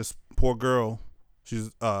terrible. This poor girl,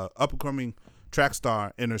 she's up and coming track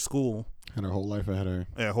star in her school, and her whole life ahead of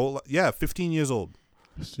her. 15 years old.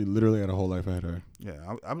 She literally had a whole life ahead of her.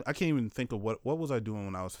 Yeah, I can't even think of what was I doing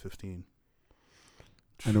when I was 15.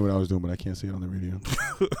 I know what I was doing, but I can't say it on the radio.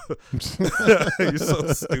 You're so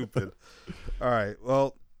stupid. All right.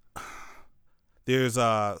 Well, there's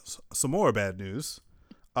some more bad news.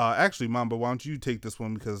 Actually, Mamba, why don't you take this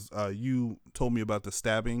one, because you told me about the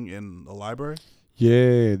stabbing in the library.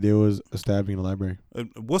 Yeah, there was a stabbing in the library.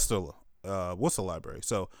 Worcester Library.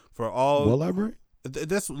 So for all what library?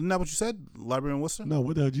 That's not what you said. Library in Worcester. No,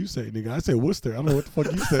 what the hell did you say, nigga? I said Worcester. I don't know what the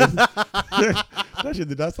fuck you said. That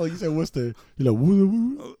shit. That's all you said. Worcester. You like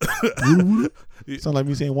woo. Sound like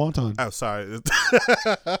me saying wonton. I'm sorry.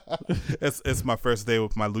 It's my first day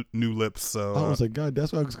with my new lips. So I was like, God,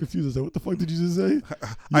 that's why I was confused. I said, what the fuck did you just say?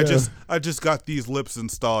 I just got these lips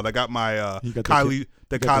installed. I got my Kylie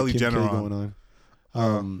Jenner going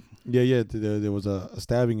on. There was a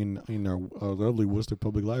stabbing in our lovely Worcester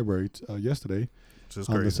Public Library yesterday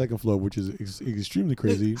on the second floor, which is extremely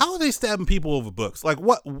crazy. How are they stabbing people over books? Like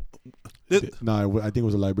what? I think it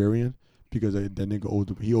was a librarian, because that nigga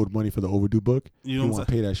owed money for the overdue book. He want to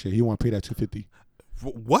pay that shit. He want to pay that $2.50.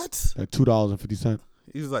 What? At $2.50.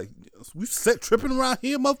 He's like, we set tripping around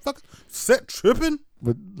here, motherfucker. Set tripping.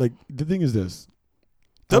 But like the thing is this.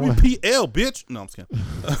 WPL, bitch. No, I'm just kidding.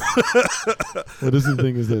 Well, the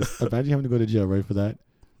thing is this. Imagine having to go to jail, right, for that.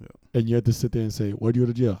 Yeah. And you have to sit there and say, why do you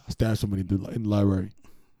go to jail? I stabbed somebody in the library.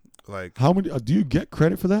 Like, how many? Do you get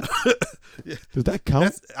credit for that? Yeah. Does that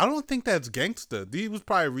count? I don't think that's gangster. He was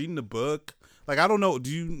probably reading the book. Like, I don't know. Do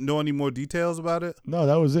you know any more details about it? No,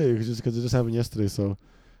 that was it. It's just because it just happened yesterday, so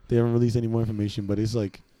they haven't released any more information. But it's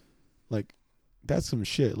like that's some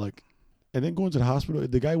shit. Like, and then going to the hospital.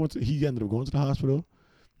 The guy he ended up going to the hospital.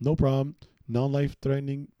 No problem.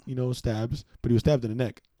 Non-life-threatening, stabs. But he was stabbed in the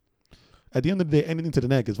neck. At the end of the day, anything to the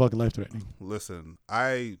neck is fucking life-threatening. Listen,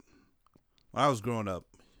 when I was growing up,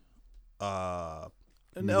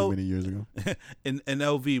 many years ago, in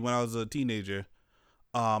LV, when I was a teenager,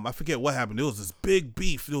 I forget what happened. There was this big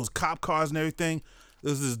beef. There was cop cars and everything. There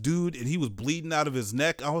was this dude, and he was bleeding out of his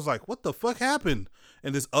neck. I was like, what the fuck happened?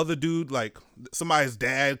 And this other dude, like, somebody's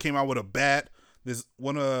dad came out with a bat. This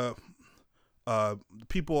one of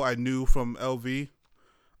people I knew from LV.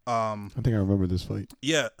 I think I remember this fight.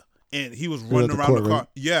 Yeah, and he was running around the car. Right?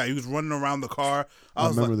 Yeah, he was running around the car. I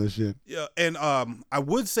remember this shit. Yeah, and I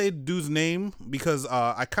would say the dude's name because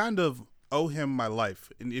I kind of owe him my life.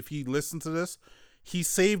 And if he listens to this, he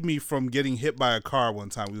saved me from getting hit by a car one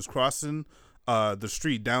time. We was crossing the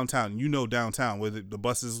street downtown. You know downtown where the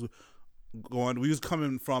buses going. We was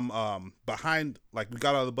coming from behind. Like we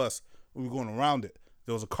got out of the bus. We were going around it.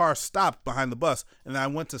 There was a car stopped behind the bus, and I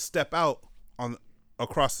went to step out on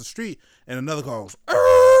across the street, and another car was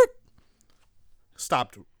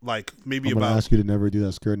stopped. Like maybe I'm gonna ask you to never do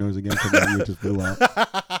that skirt noise again because my ear just blew out.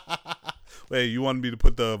 Wait, you wanted me to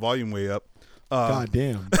put the volume way up? God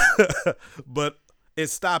damn! But it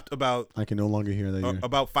stopped about. I can no longer hear that.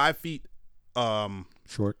 About 5 feet.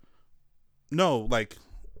 Short. No, like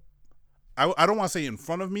I don't want to say in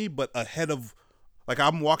front of me, but ahead of. Like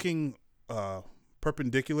I'm walking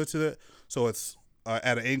perpendicular to it, so it's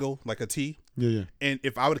at an angle like a T. Yeah. And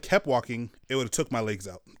if I would have kept walking, it would have took my legs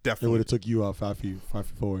out. Definitely, it would have took you out 5 feet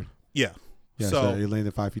forward. Yeah. Yeah. So it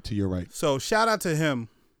landed 5 feet to your right. So shout out to him.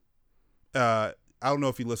 I don't know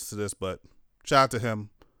if he listens to this, but shout out to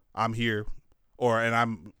him. I'm here, and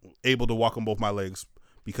I'm able to walk on both my legs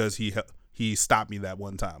because he stopped me that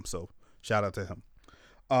one time. So shout out to him.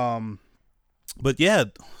 But yeah,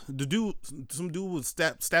 some dude was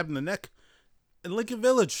stabbed in the neck in Lincoln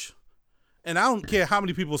Village. And I don't care how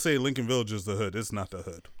many people say Lincoln Village is the hood. It's not the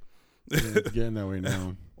hood. It's getting that way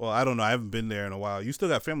now. Well, I don't know. I haven't been there in a while. You still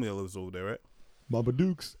got family that lives over there, right? Baba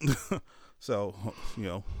Dukes. So,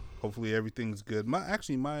 hopefully everything's good. My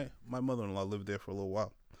mother-in-law lived there for a little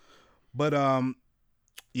while. But,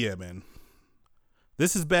 yeah, man.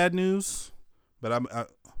 This is bad news, but I'm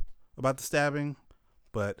about the stabbing,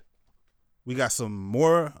 but we got some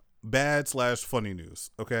more bad / funny news,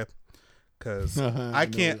 okay? Because I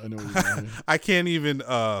can't even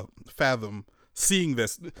fathom seeing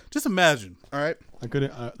this. Just imagine, all right? I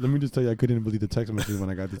couldn't. Let me just tell you, I couldn't believe the text message when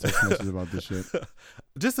I got the text message about this shit.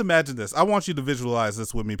 Just imagine this. I want you to visualize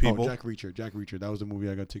this with me, people. Oh, Jack Reacher. That was the movie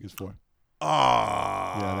I got tickets for. Oh.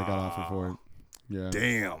 Yeah, they got offered for it. Yeah.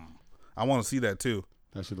 Damn. I want to see that too.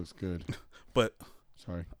 That shit looks good. But.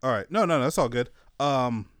 Sorry. All right. No, that's all good.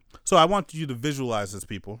 So I want you to visualize this,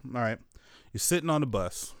 people. All right. You're sitting on the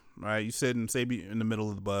bus. All right. You're sitting, say, in the middle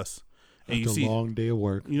of the bus. And After you see a long day of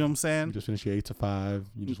work. You know what I'm saying? You just finished your 8 to 5.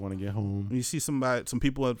 You just want to get home. You see some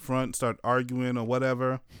people up front start arguing or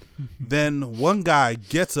whatever. Then one guy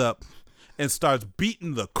gets up and starts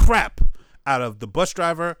beating the crap out of the bus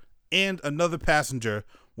driver and another passenger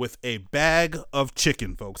with a bag of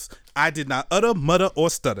chicken, folks. I did not utter, mutter, or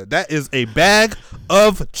stutter. That is a bag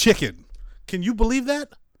of chicken. Can you believe that?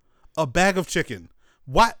 A bag of chicken.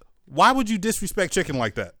 Why would you disrespect chicken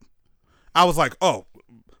like that? I was like, oh.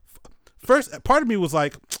 First, part of me was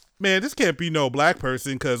like, man, this can't be no black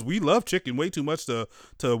person because we love chicken way too much to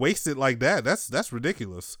waste it like that. That's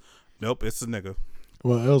ridiculous. Nope, it's a nigga.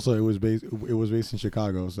 Well, also it was based in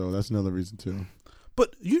Chicago, so that's another reason too.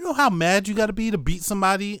 But you know how mad you got to be to beat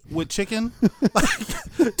somebody with chicken?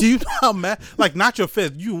 Like, do you know how mad? Like, not your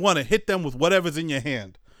fist. You want to hit them with whatever's in your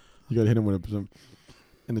hand. You got to hit them with some.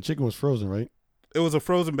 And the chicken was frozen, right? It was a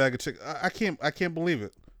frozen bag of chicken. I can't believe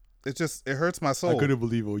it. It hurts my soul. I couldn't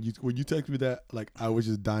believe it. When you texted me that, like, I was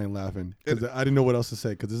just dying laughing because I didn't know what else to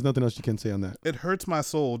say because there's nothing else you can say on that. It hurts my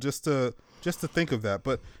soul just to think of that.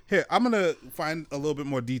 But here, I'm gonna find a little bit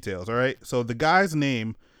more details. All right. So the guy's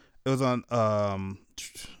name, it was on.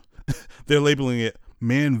 They're labeling it: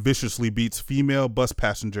 man viciously beats female bus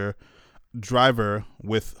passenger driver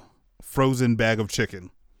with frozen bag of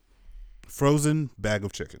chicken. Frozen bag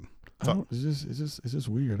of chicken. It's just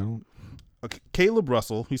weird. I don't. Okay, Caleb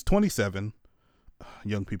Russell, he's 27.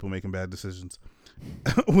 Young people making bad decisions.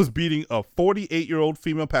 Was beating a 48-year-old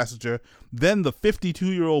female passenger, then the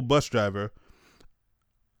 52-year-old bus driver.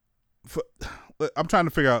 I'm trying to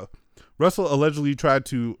figure out. Russell allegedly tried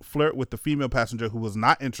to flirt with the female passenger who was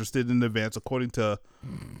not interested in advance, according to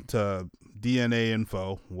DNA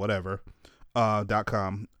Info, whatever,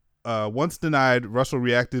 .com. Once denied, Russell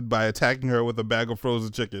reacted by attacking her with a bag of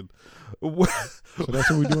frozen chicken. So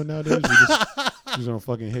that's what we're doing nowadays. We're just gonna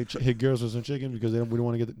fucking hit girls with some chicken because they don't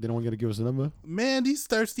want to give us a number. Man, these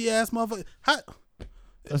thirsty ass motherfuckers.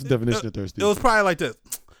 That's the definition of thirsty. It was probably like this.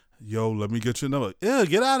 Yo, let me get your number. Yeah,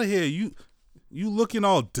 get out of here. You looking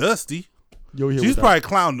all dusty. Yo, she's probably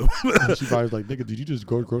clowned him. She probably was like, nigga, did you just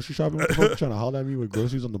go grocery shopping? What the fuck? You trying to holler at me with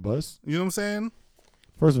groceries on the bus? You know what I'm saying?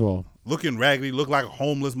 First of all, looking raggedy, look like a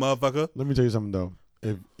homeless motherfucker. Let me tell you something though.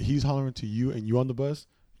 If he's hollering to you and you on the bus,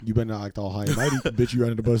 you better not act all high and mighty. Bitch, you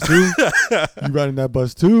riding the bus too? You riding that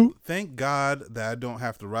bus too? Thank God that I don't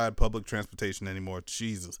have to ride public transportation anymore.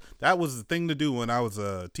 Jesus, that was the thing to do when I was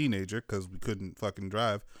a teenager because we couldn't fucking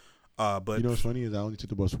drive. But you know what's funny is I only took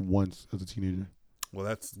the bus once as a teenager. Well,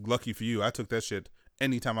 that's lucky for you. I took that shit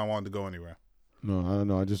anytime I wanted to go anywhere. No, I don't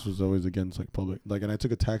know. I just was always against like public. Like, and I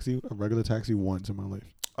took a regular taxi once in my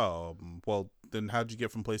life. Well, then how'd you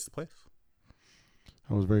get from place to place?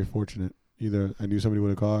 I was very fortunate. Either I knew somebody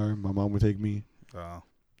with a car, my mom would take me.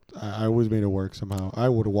 I always made it work somehow. I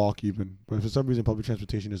would walk even, but for some reason, public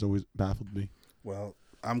transportation has always baffled me. Well,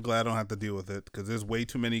 I'm glad I don't have to deal with it because there's way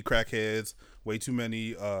too many crackheads, way too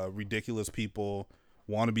many ridiculous people,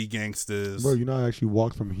 wannabe gangsters. Bro, you know I actually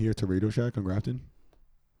walked from here to Radio Shack on Grafton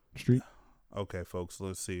Street. Okay, folks,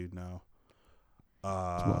 let's see now.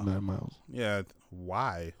 It's about 9 miles. Yeah,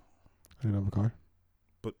 why? I didn't have a car.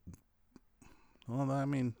 Well, I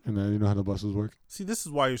mean, And then you know how the buses work. see, this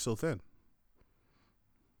is why you're so thin.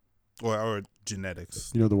 Or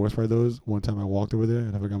genetics. You know the worst part though is one time I walked over there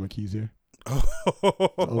and I forgot my keys here. To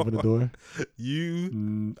open the door.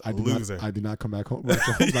 You I did loser. I did not come back home. Back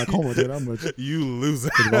home, I tell you that much. You loser.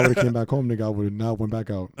 If I would have came back home, nigga, I would have not went back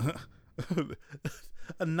out.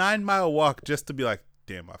 A 9-mile walk just to be like,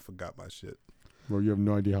 damn, I forgot my shit. Bro, you have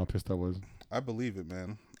no idea how pissed I was. I believe it,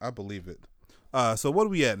 man. I believe it. So what are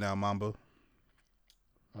we at now, Mambo?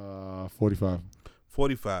 45.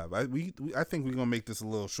 45. I think we're gonna make this a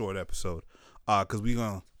little short episode, because we're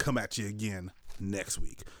gonna come at you again next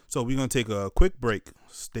week. So we're gonna take a quick break.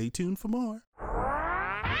 Stay tuned for more.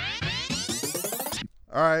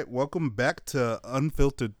 All right, welcome back to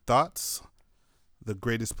Unfiltered Thoughts, the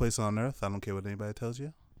greatest place on earth. I don't care what anybody tells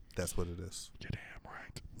you. That's what it is. You're damn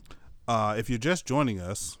right. If you're just joining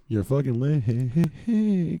us, You're fucking lit.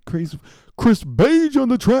 Hey, crazy. Chris Beige on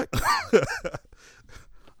the track.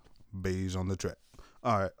 beige on the track.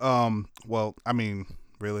 All right. Well, I mean,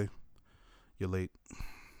 really, you're late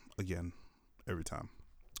again every time.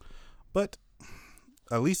 But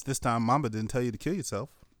at least this time, Mamba didn't tell you to kill yourself.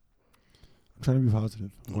 I'm trying to be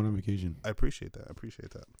positive. I'm going on vacation. I appreciate that.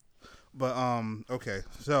 But okay.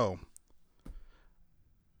 So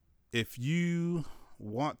if you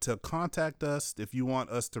want to contact us, if you want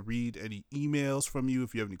us to read any emails from you,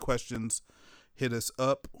 if you have any questions, hit us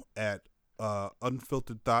up at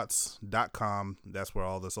unfilteredthoughts.com. That's where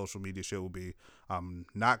all the social media shit will be. I'm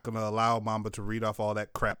not going to allow Mamba to read off all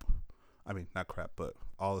that crap. I mean, not crap, but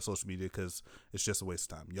all the social media, because it's just a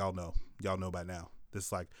waste of time. Y'all know by now. This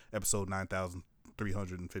is like episode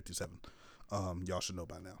 9,357. Y'all should know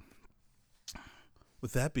by now.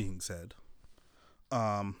 With that being said,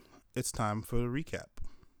 it's time for the recap.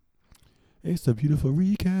 It's a beautiful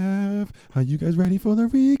recap. Are you guys ready for the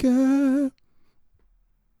recap?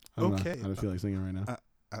 I don't know. I don't feel like singing right now.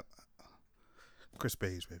 Chris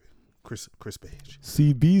Beige, baby. Chris Beige.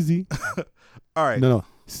 CBZ. All right. No.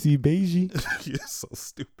 CBZ. You're so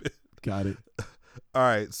stupid. Got it. All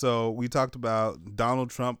right. So we talked about Donald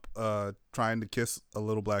Trump trying to kiss a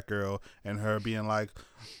little black girl and her being like,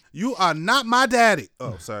 "You are not my daddy."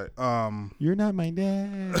 Oh, sorry. You're not my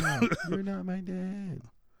dad. You're not my dad.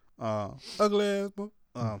 Ugly ass boy.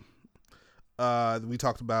 We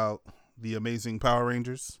talked about the amazing Power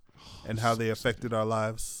Rangers and how they affected our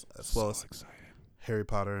lives, as well as excited. Harry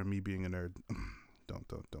Potter and me being a nerd. Don't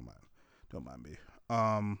mind me.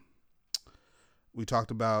 We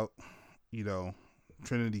talked about,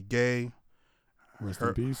 Trinity Gay. Rest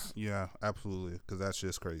in peace. Yeah, absolutely, because that's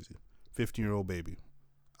just crazy. 15-year-old baby.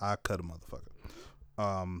 I cut a motherfucker.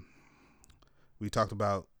 We talked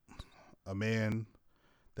about a man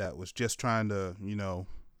that was just trying to,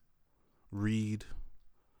 read,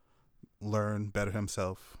 learn, better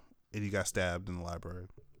himself, and he got stabbed in the library,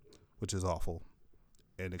 which is awful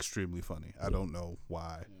and extremely funny. I don't know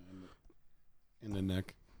why. In the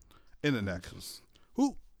neck. In the neck.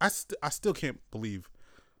 Who? I still can't believe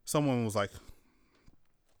someone was like,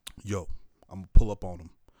 "Yo, I'm gonna pull up on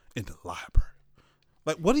him in the library."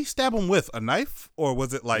 Like, what did he stab him with? A knife, or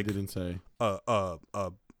was it like I didn't say a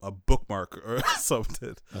bookmark or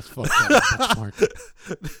something? That's fucked up. Bookmark.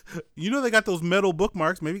 They got those metal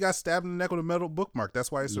bookmarks. Maybe he got stabbed in the neck with a metal bookmark.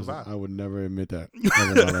 That's why he survived. I would never admit that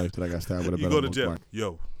ever in my life that I got stabbed with a You metal go to jail. bookmark.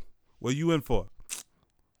 Yo, what you in for?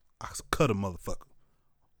 I cut a motherfucker.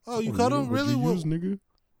 Oh, you cut him? Really? What you use, nigga?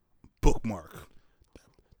 Bookmark.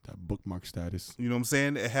 That bookmark status. You know what I'm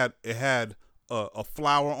saying? It had a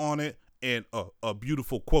flower on it and a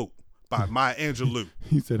beautiful quote by Maya Angelou.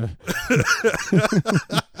 He said, I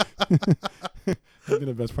think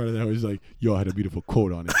the best part of that was like, "Yo, I had a beautiful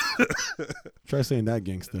quote on it." Try saying that,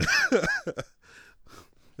 gangster.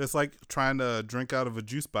 It's like trying to drink out of a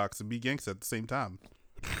juice box and be gangster at the same time.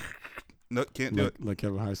 No, can't do it. Like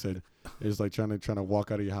Kevin Hart said, it's like trying to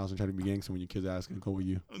walk out of your house and try to be gangster when your kids ask and go with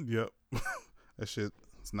you. Yep. That shit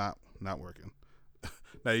is not working.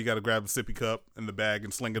 Now you got to grab a sippy cup and the bag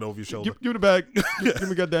and sling it over your shoulder. Give me the bag. Give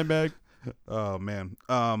me goddamn bag. Oh man.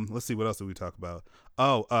 Let's see, what else did we talk about?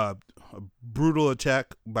 Oh, a brutal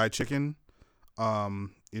attack by chicken.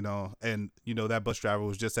 You know, and you know that bus driver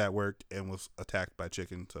was just at work and was attacked by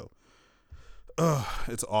chicken. So,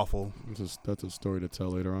 it's awful. That's a story to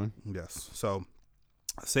tell later on. Yes. So,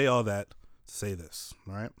 I say all that to say this.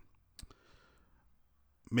 All right.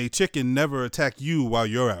 May chicken never attack you while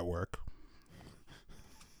you're at work.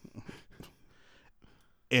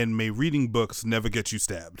 And may reading books never get you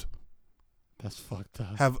stabbed. That's fucked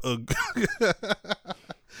up. Have a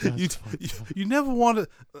you never want to,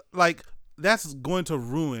 like, that's going to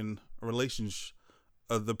ruin a relationship,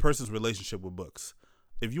 the person's relationship with books.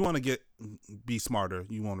 If you want to be smarter,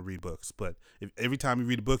 you want to read books. But if every time you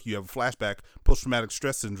read a book, you have a flashback, post-traumatic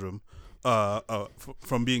stress syndrome,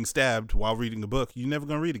 from being stabbed while reading the book, you're never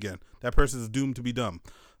going to read again. That person is doomed to be dumb.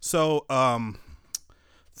 So,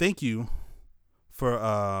 thank you for,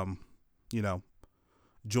 you know,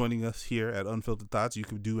 joining us here at Unfiltered Thoughts. You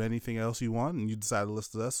can do anything else you want, and you decide to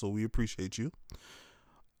listen to us, so we appreciate you.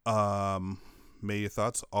 May your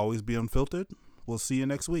thoughts always be unfiltered. We'll see you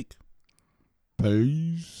next week.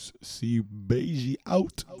 Peace. See Beige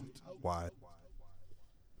out. Why?